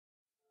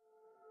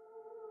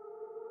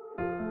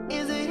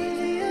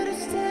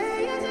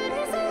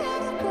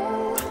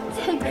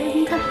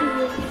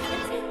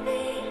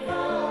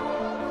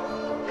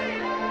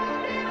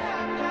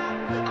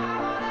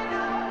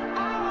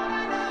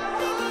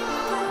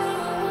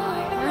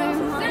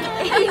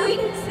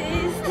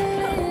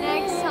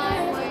Next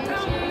time,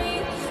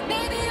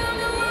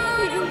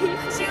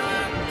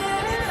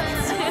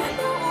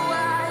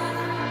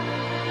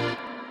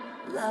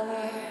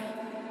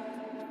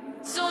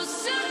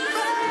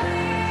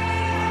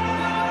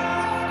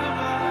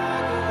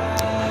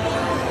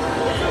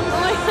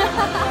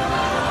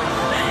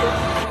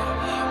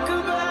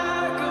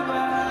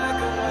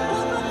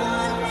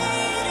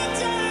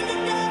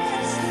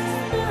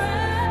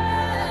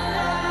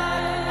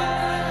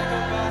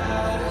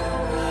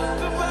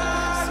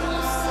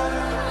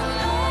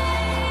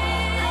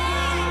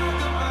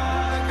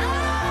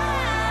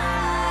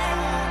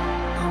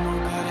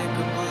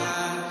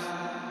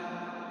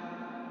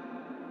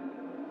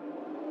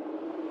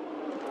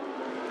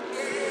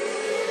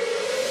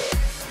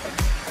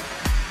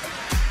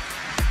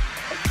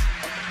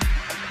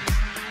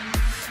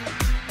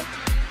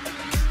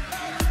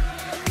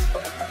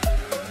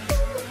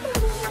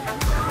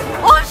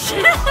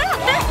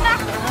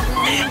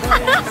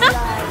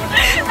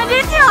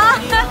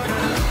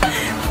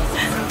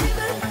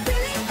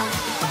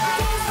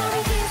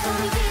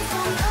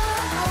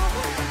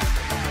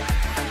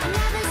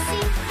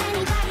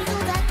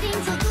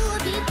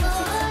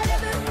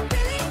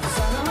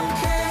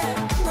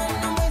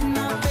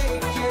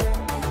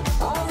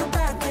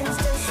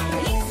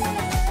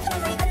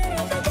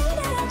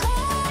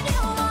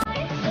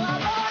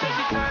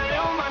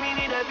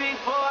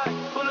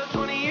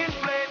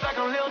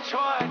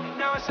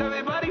 So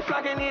everybody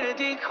flocking, need a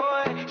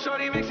decoy.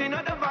 Shorty mixing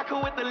up the vodka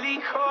with the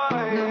liquor.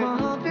 Now my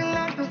whole feel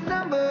like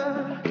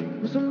December.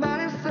 When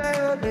somebody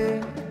said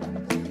it.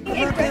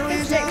 It's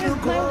breakfast date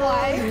with my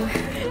wife.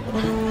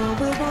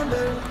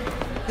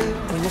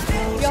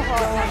 Your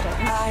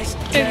heart.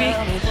 Baby.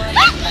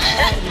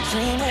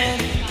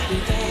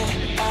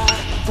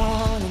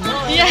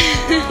 Yeah.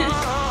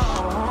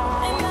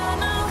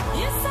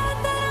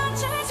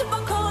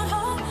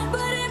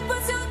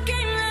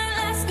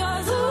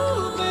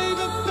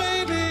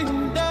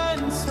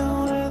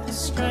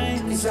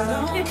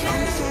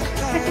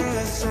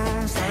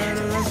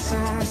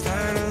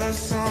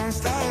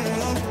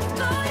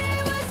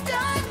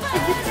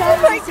 Oh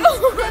my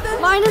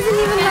god! Mine isn't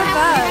even that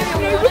bad.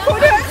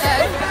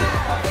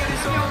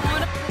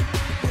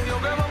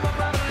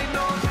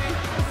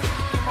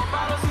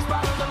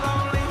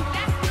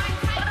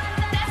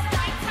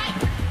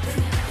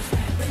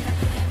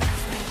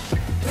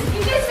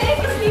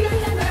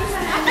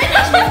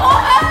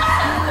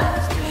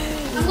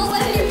 I'm not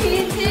letting you be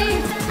a team.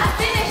 I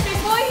finished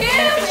before you.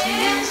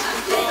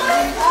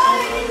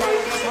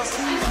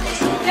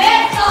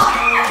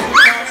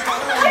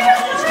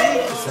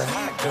 It's a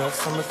hot girl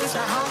summer. It's a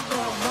hot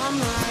girl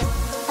summer.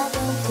 I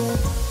don't care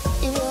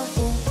if you're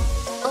here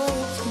or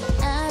if you're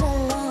out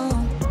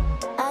alone.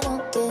 I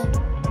don't care,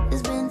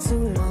 it's been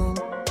too long.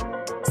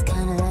 It's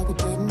kinda like it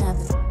didn't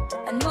happen.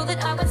 I know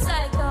that I was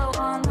psycho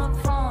on the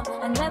phone.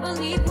 I never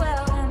leave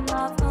well and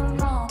nothing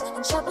wrong.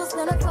 And trouble's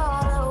gonna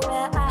follow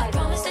where I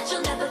promise that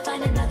you'll never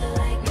find another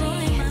like me.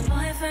 You ain't my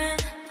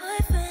boyfriend,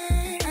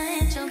 I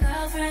ain't your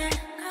girlfriend,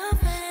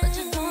 but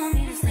you don't want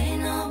me to say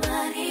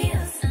nobody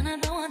else, and I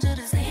don't want you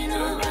to say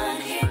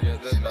nobody.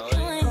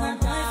 You ain't my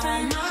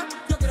boyfriend.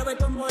 Yo quiero ver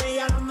cómo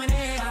ella lo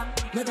menea.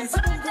 Me pensé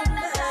en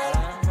comer.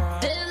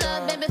 Fill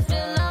up, baby,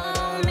 fill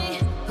on me.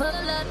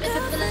 Pull up if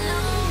you're feeling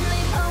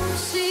lonely. Oh,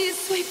 she's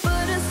sweet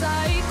but a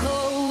psycho,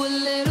 a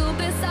little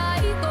bit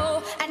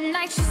psycho. At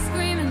night she's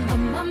screaming,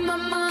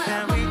 mama.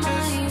 Can we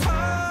just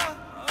talk?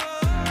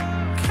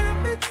 Can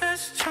we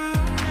just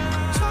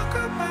talk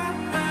about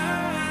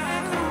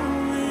back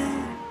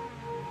home?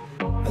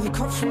 The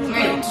cops from the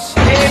road to see.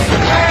 You feel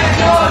like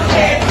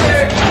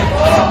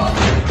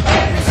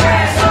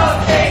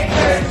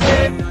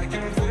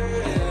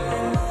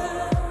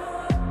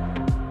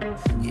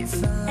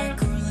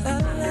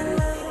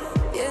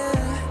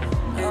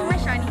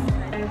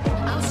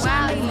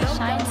Wow, you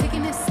shine,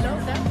 taking it slow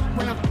down.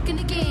 When I'm fucking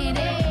again,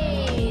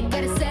 hey,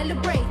 gotta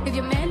celebrate. If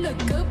your man look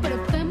good, better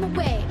put him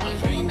away. I'm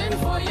dreaming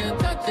for you,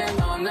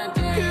 touching on the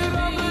day.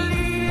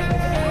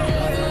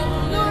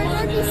 No,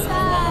 don't be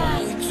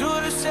sad. to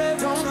the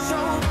seven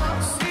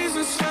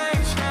seasons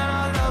change and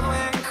I love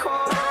when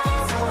cold.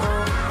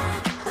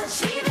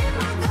 Achieving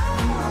my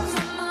goals.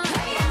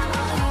 Hey, I'm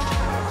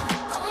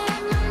on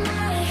my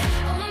mind.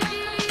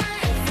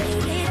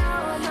 Faded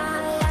all my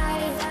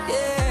life.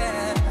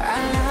 Yeah, I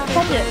love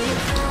Budget.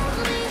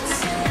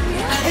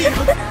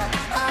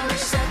 I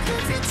wish I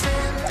could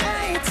pretend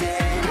I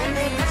did.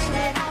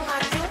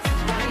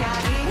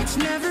 It's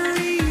never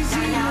easy.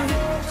 You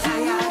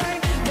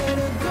ain't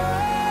better go.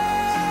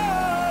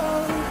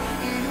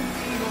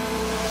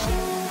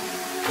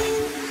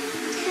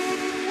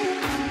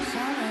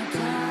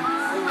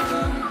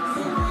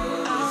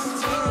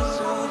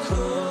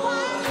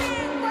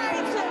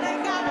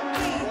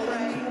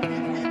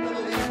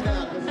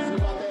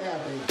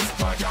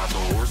 I got the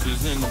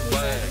horses in the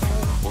black.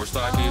 Horse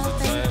stock is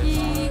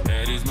attached.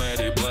 Head is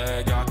matted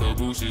black. Got the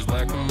bushes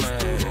black to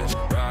match.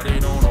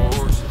 Riding on a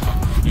horse.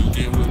 You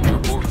get with your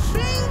horse.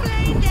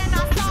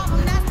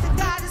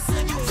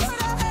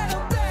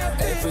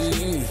 Hey, for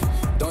you,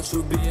 won't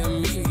you be a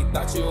me?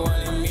 Thought you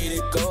wanted me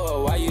to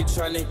go. Why you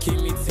tryna keep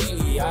me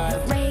tingy?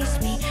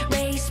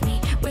 Race me,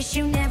 wish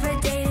you never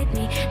dated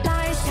me.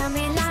 Lies, tell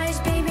me lies,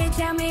 baby,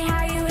 tell me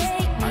how you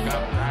hate me. I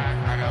got black,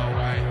 I got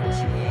white. What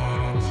you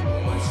want?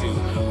 What you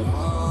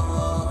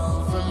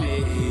want from me?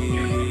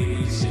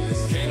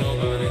 Just Can't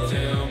nobody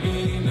tell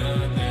me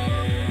nothing.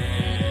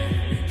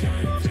 You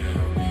can't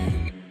tell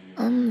me.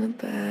 I'm the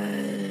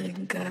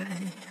bad guy.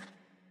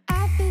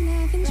 I've been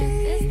having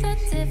dreams. It's the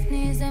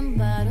Tiffany's and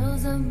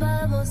bottles of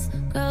bubbles.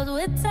 Girls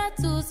with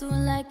tattoos who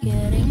like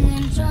getting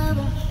in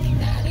trouble.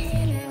 Not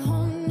even at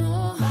home,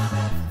 no.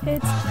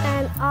 It's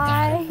an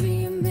I.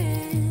 Be a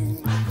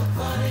man.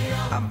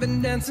 I've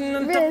been dancing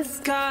under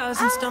the cars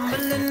and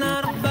stumbling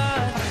out of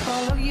bed.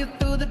 Follow you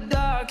through the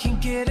dark, can't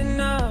get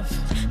enough.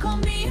 Call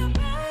me a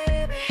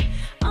baby.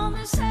 I'm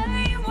the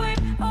same way.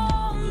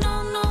 Oh,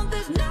 no,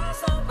 there's no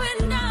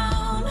slowing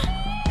down.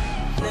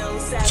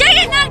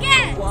 Chicken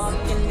nugget!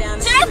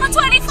 Today for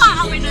 24.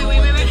 Oh, wait.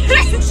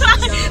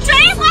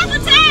 24 for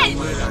 10.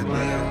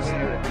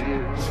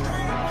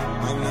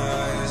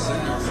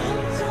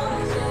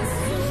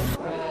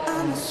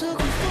 I'm so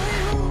good for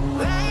you.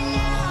 Right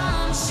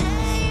now I'm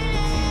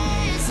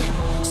shameless.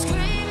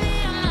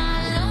 Screaming in my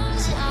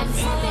lungs. I'm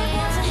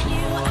because of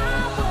you. I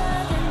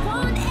wouldn't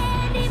want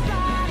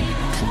anybody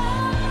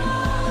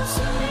close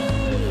to me.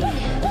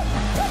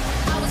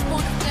 I was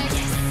born to flex.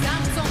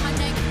 Diamonds on my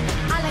neck.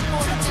 I like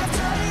more than just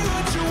tell you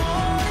what you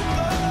want.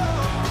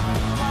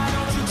 Why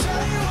don't you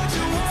tell me what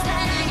you want?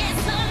 That I get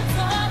some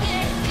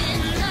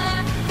forgetting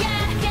love.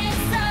 Yeah, yes,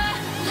 sir.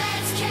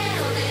 Let's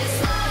kill this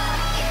love.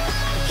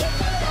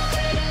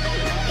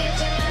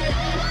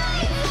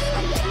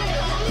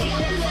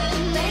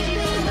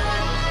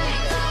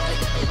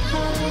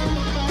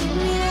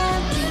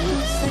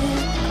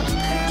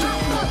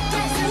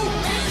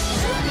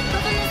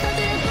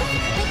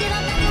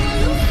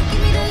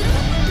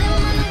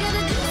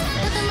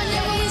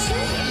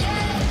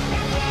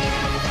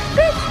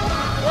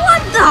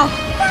 What the?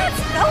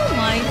 That's, oh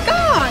my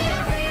god.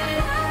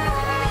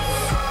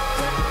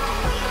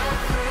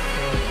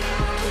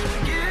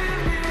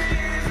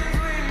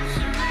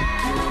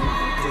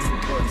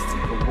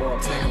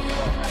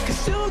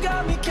 Cause you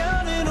got me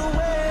counting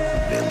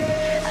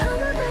away.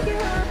 I'ma back you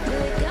up,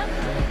 wake up.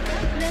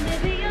 Let me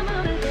be your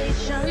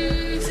motivation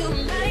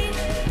tonight.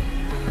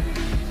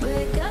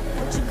 Wake up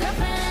with your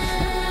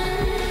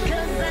girlfriend,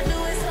 'cause I do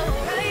it so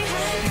right.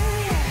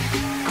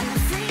 I'm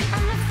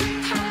a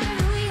freak,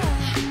 hallelujah.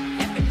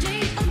 Every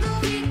day of the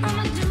week,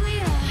 I'ma do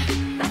ya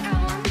like I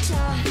want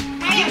ya.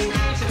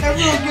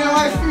 Everyone get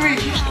away from me.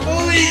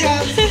 All you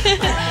guys.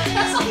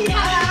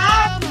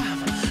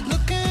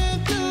 Looking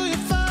through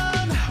your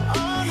phone.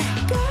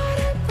 Got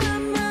a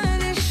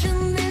premonition,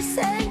 this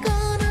ain't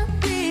gonna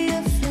be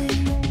a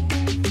fling.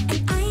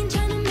 And I ain't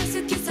tryna mess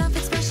with your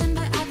self-expression,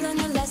 but I've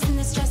learned a lesson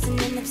that stressing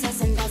and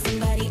obsessing about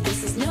somebody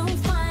else is no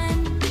fun.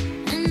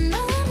 And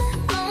all my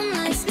own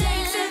life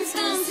stakes and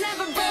stones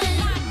never burn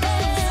my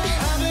best.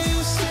 How do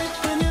you sit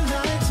when you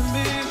lie to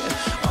me?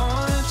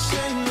 All that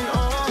shame and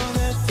all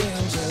that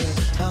danger.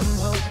 I'm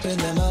hoping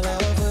that my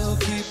love will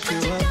keep you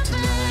up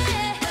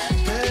tonight,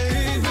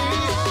 baby.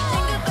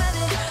 Think about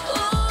it,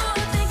 ooh,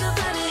 think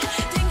about it,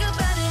 think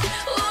about it,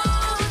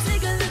 ooh,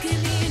 take a look at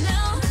me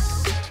now.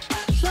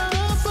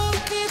 Love will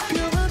keep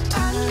you up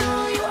tonight. I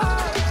know you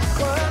are.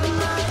 What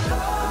am I?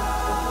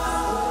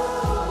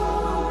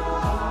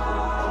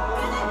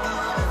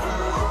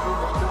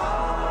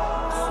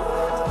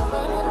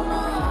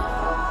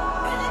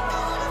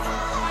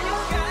 You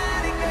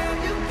got it, girl.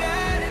 You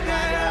got it,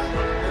 girl.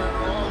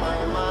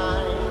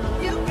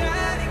 You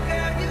got it,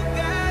 girl. You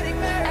got it,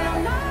 girl. And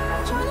I'm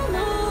not tryna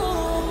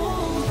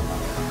know.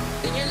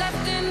 Then you're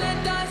left in the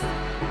dust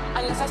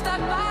unless I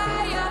stop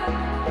by you.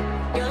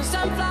 You're a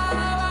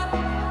sunflower.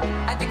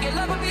 I think your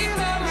love will be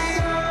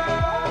permanent.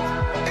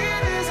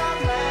 It is our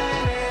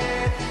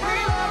planet. We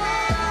love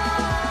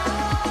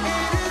it.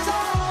 It is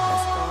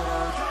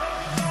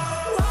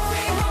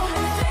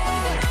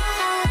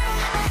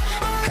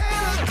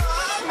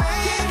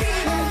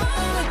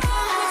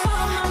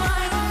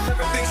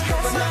Everything's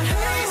coming up.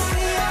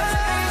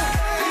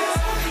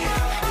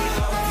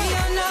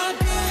 You're not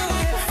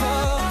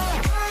beautiful.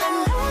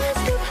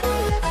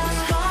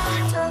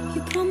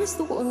 You promised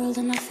the world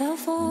and I fell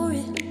for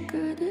it.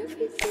 Good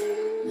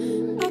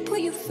everything. I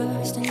put you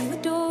first and you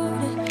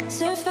adored it.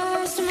 Set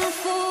fires to my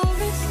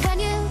forest. When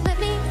you let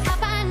me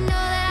up, I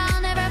know that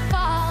I'll never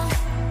fall.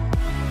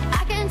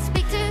 I can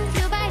speak to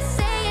you by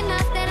saying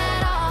nothing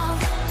at all.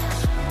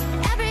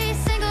 Every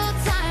single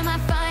time I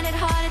find it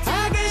hard to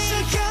I guess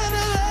I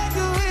kinda like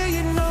the way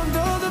you know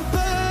the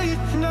pain,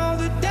 know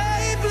the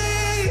day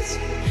bleeds.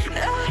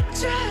 I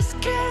just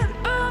can't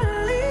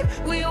believe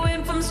we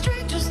went from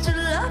strangers to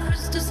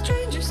lovers to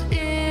strangers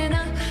in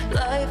a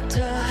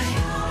lifetime.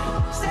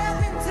 Step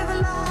into the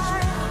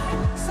light,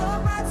 so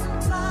bright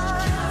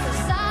sometimes.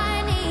 'Cause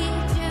I need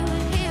you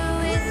here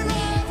with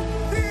me.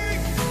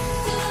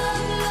 To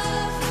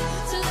love,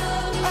 to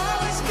love,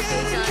 Always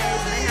getting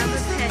Guys, I have a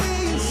closer to pet me,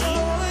 peeve. so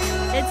you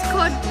It's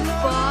called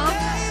Bob.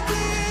 day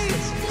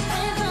bleeds.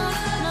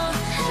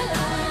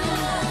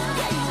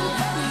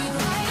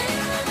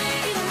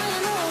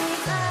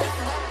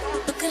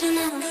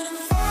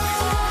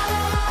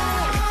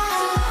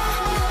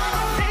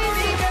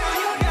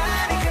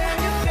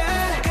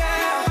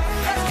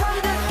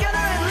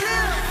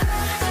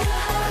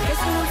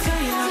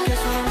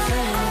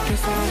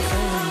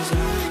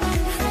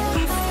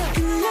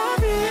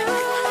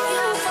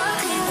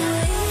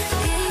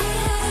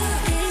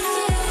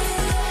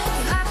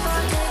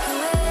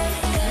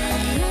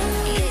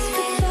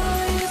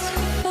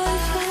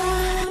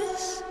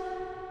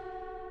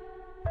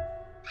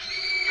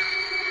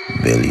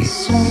 Billy.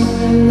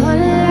 Someone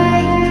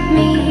like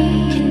me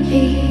can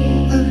be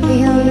a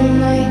real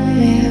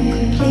nightmare,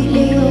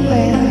 completely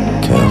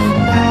aware.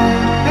 Careful.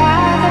 I'd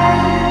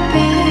rather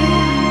be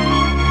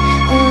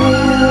a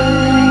real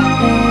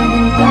nightmare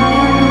than die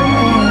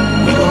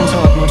unaware. We don't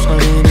talk much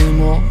not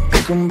anymore.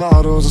 Broken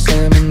bottles and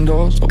slamming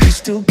doors, but we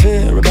still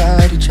care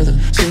about each other.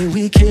 Say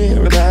we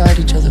care about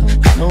each other.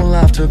 I know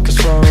life took us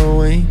far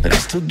away, but I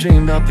still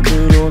dream about the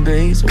good old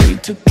days. We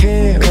took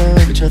care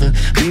of each other.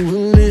 We were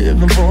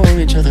living for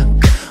each other.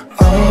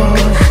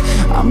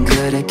 Oh, I'm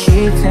good at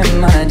keeping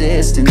my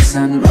distance.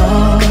 I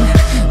know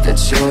that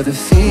you're the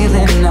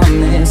feeling I'm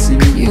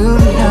missing. You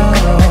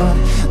know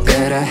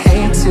that I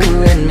hate to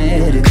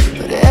admit it,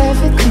 but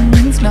everything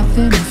means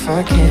nothing if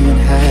I can't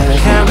have it.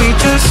 Can we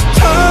just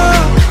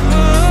talk?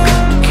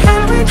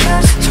 Can we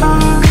just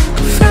talk?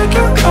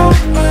 Figure out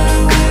where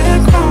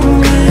we're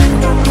going.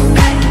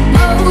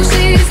 Oh,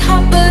 she's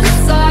hot but a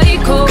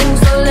psycho,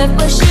 so left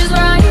but she's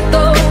right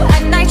though.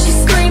 At night she's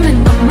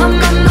screaming, my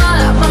mind.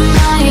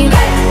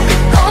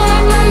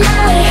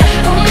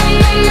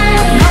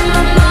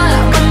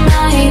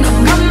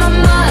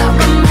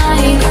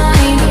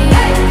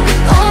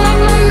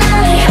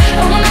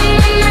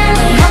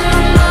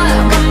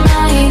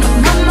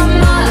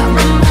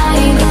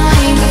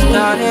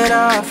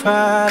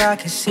 Right, I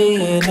can see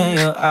it in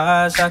your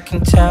eyes. I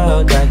can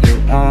tell that you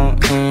want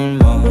me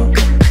more.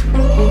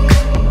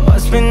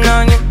 What's been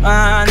on your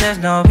mind? There's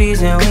no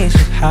reason we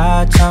should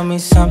hide. Tell me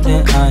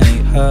something I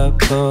ain't heard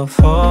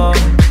before.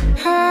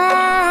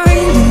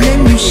 And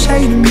then you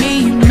say to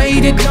me you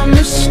made a dumb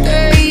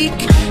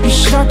mistake. You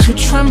start to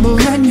tremble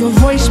and your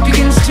voice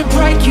begins to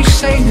break. You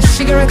say the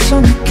cigarettes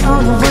on the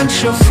counter weren't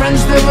your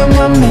friends, they were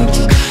my mates.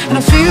 And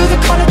I feel the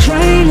color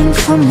draining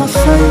from my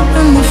phone.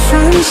 And my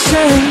friends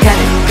say, got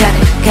it, got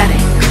it, got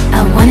it,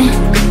 I want it.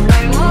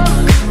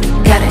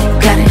 Got it,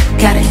 got it,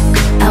 got it,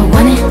 I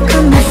want it.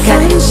 and my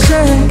friends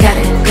say, Got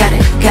it, got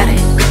it, got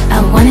it, I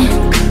want it.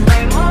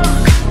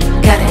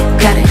 Got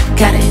it, got it,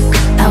 got it,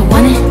 I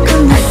want it.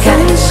 and my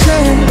friends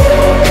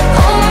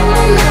say,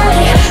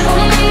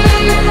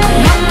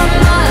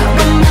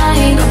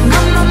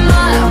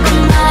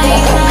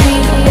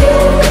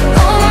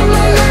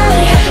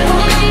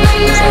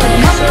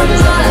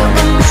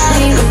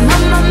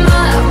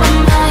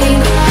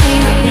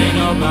 Ain't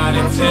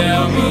nobody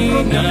tell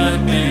me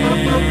nothing.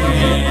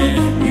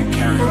 You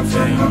can't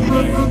tell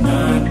me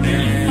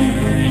nothing.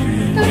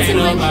 Ain't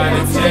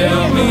nobody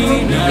tell me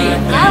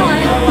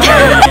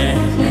nothing.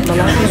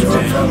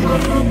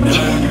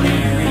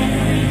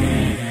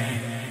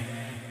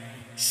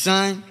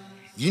 Son,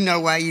 you know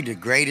why you the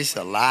greatest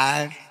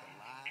alive?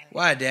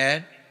 Why,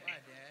 Dad?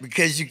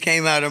 Because you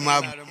came out of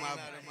my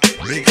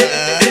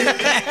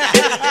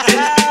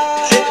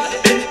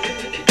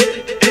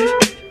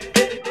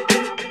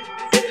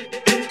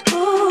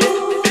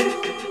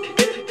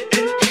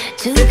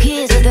Two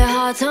kids with their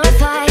hearts on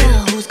fire.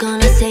 Who's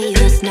gonna save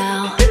us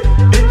now?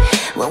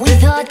 When we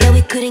thought that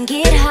we couldn't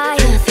get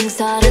higher, things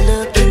started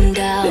looking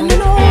down.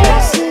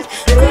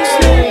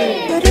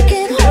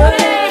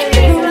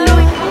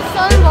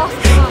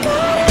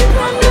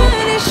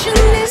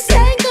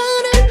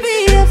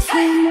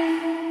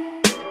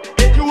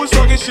 You was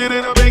talking shit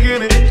in the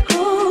beginning.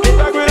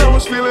 Back when I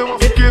was feeling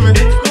unforgiving.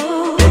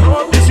 When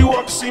all this you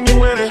walk to see me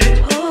winning.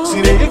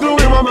 See the glue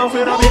in my mouth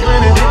and I be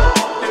grinning.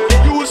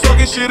 You was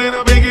talking shit in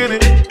the beginning.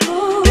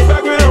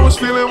 Back when I was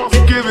feeling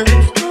unforgiving.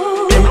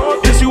 When all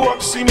this you walk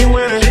to see me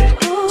winning.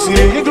 See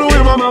the glue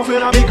in my mouth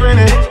and I be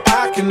grinning.